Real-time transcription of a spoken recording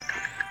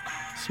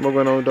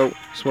Smoking on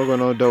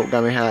dope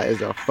got me high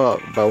as a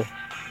fuck, bro.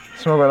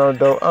 Smoking on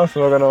dope, I'm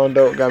smoking on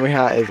dope got me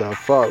high as a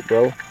fuck,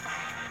 bro.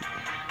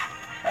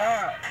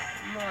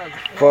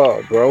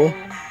 Fuck, bro.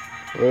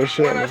 Real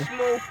shit, when man. I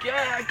smoke,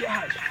 yeah, I get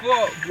high as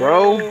fuck,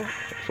 Bro,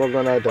 fuck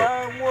on that dope.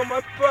 I want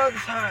my brothers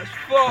high as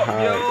fuck,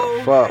 High yo.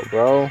 as a fuck,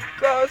 bro.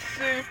 God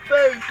see,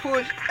 baby,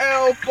 push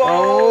elbows.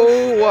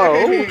 Oh, whoa.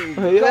 Hey,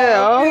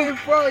 Yeah.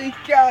 bro, you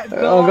got those.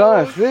 I'm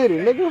going city,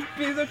 nigga.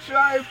 Please don't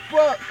try and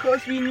fuck,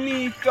 cause we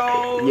need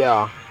those.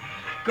 Yeah.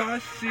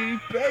 God see,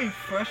 baby,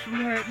 fresh from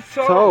head to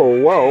toe. So,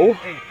 whoa.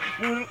 Hey,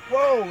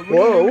 whoa,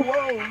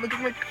 look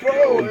at my throat.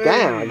 Oh,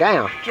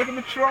 damn. Drinking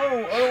the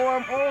troll, oh,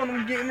 I'm on,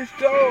 I'm getting this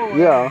dough.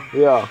 Yeah.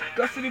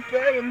 God city,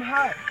 baby, I'm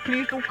hot.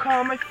 Please don't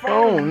call my phone.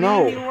 Oh,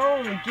 no. Leave me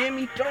alone, give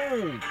me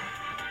dome.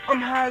 I'm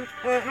high,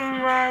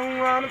 I'm riding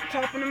around the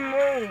top of the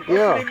moon.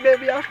 Yeah. City,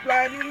 baby, I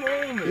fly any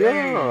moment.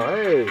 Yeah,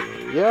 hey,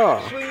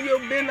 yeah. Swing your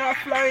bin, I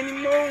fly any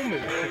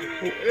moment.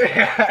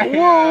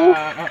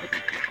 Whoa.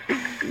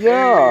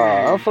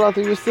 Yeah, I fly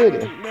through your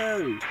city.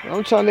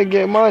 I'm trying to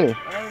get money.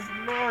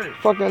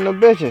 Fucking the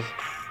bitches.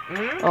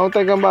 I don't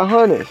think I'm about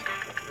hundreds.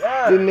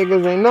 These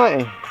niggas ain't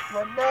nothing.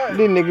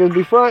 These niggas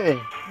be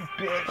frontin'.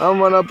 I'm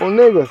run up on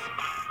niggas.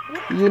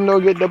 You know,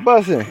 get the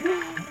bussin'.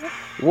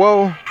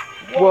 Whoa,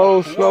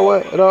 slow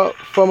it up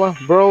for my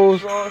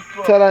bros.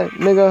 Tell that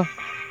nigga,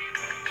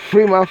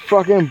 free my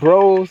fucking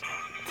bros.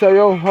 Tell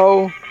your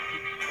hoe,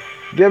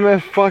 give me a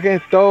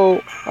fucking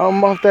throw.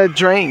 I'm off that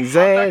drink,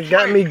 Zan.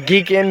 Got me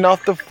geeking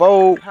off the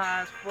fold.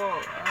 High as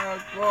fuck.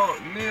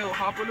 Neil,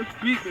 hop on the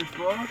beat, big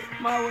bro.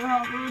 My way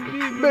hop on the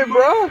beat, Big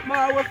bro.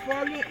 My way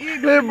fucking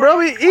eat, Big bro,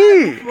 we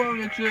eat.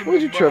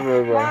 What you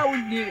tripping, bro? My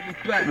way get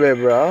the back. Big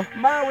bro.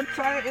 My way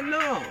tighten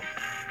up.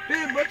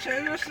 Big bro,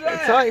 change your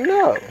slide. Tighten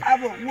up. I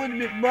would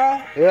big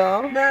bro.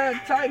 Yeah. Man,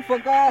 tight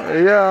fuck off.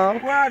 Yeah.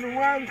 Ride.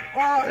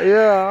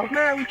 Yeah.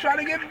 Man, we try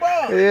to get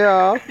bugged.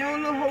 Yeah. You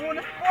little hoe in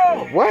the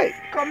phone. Wait.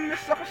 Come to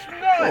suck some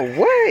nuts. Oh,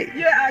 wait.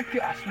 Yeah, I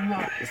got some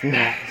nuts. It's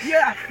nice.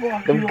 Yeah, I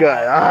fuck Them you good.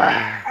 up.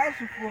 I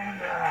some fuck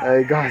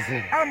Hey, guys.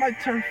 I might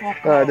turn fuck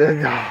Oh, off. this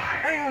dog.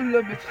 I ain't a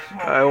little bit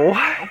smart. What?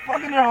 I'm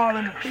fucking her all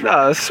in the truck.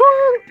 Nah,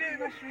 swing.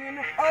 Then I swing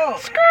her up.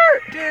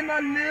 Skirt. Then I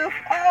lift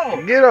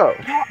up. Get up.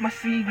 Pop my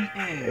CD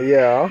in.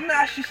 Yeah.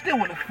 Nah, she still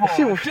wanna fall.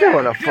 She was still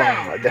wanna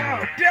fall.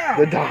 Down.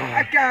 The dog.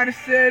 I gotta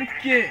say it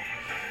again.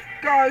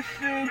 God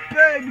shoot,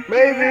 baby.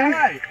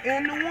 High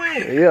in the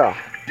wind. Yeah.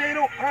 They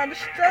don't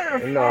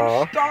understand from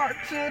No. start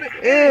to the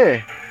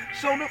end. Yeah.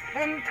 So the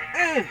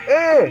end.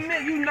 Yeah.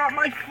 You not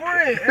my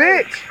friend.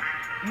 Bitch.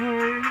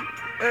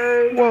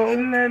 Whoa.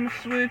 And then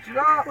switch it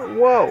up.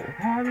 Whoa.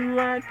 On the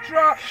right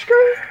drop.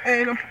 Skirt.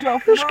 And I'm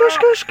tough.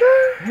 Skirt.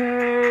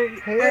 Hey.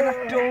 Yeah. And I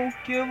don't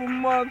give a I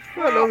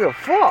motherfucker. don't give a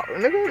fuck,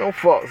 nigga. No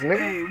fucks, nigga.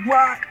 Hey,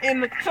 why in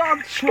the top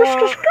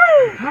truck?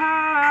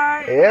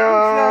 Hi.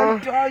 Yeah.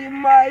 I'm you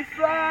might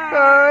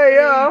fly.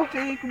 Yeah.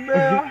 Take a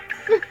bell.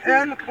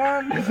 And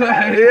on the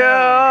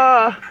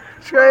Yeah.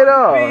 Straight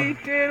up. Beat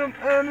him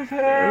on his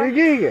head. We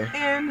geeking.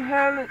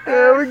 Inhaling.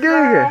 Yeah, we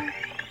geeking.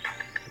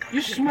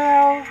 You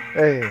smell.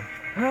 Hey.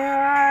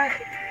 Hi.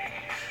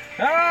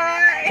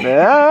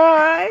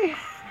 Hey.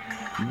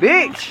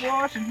 Bitch.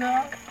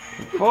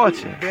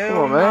 Fortune. Come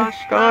on, man.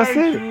 Go on,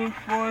 city.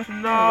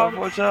 Fortune out,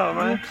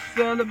 man.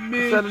 Set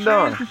it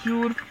down.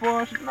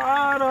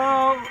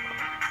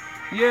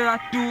 Yeah, I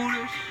do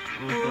this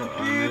for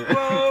people.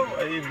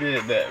 Why you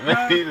did that, man?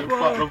 You just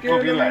fucked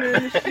up me like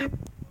that.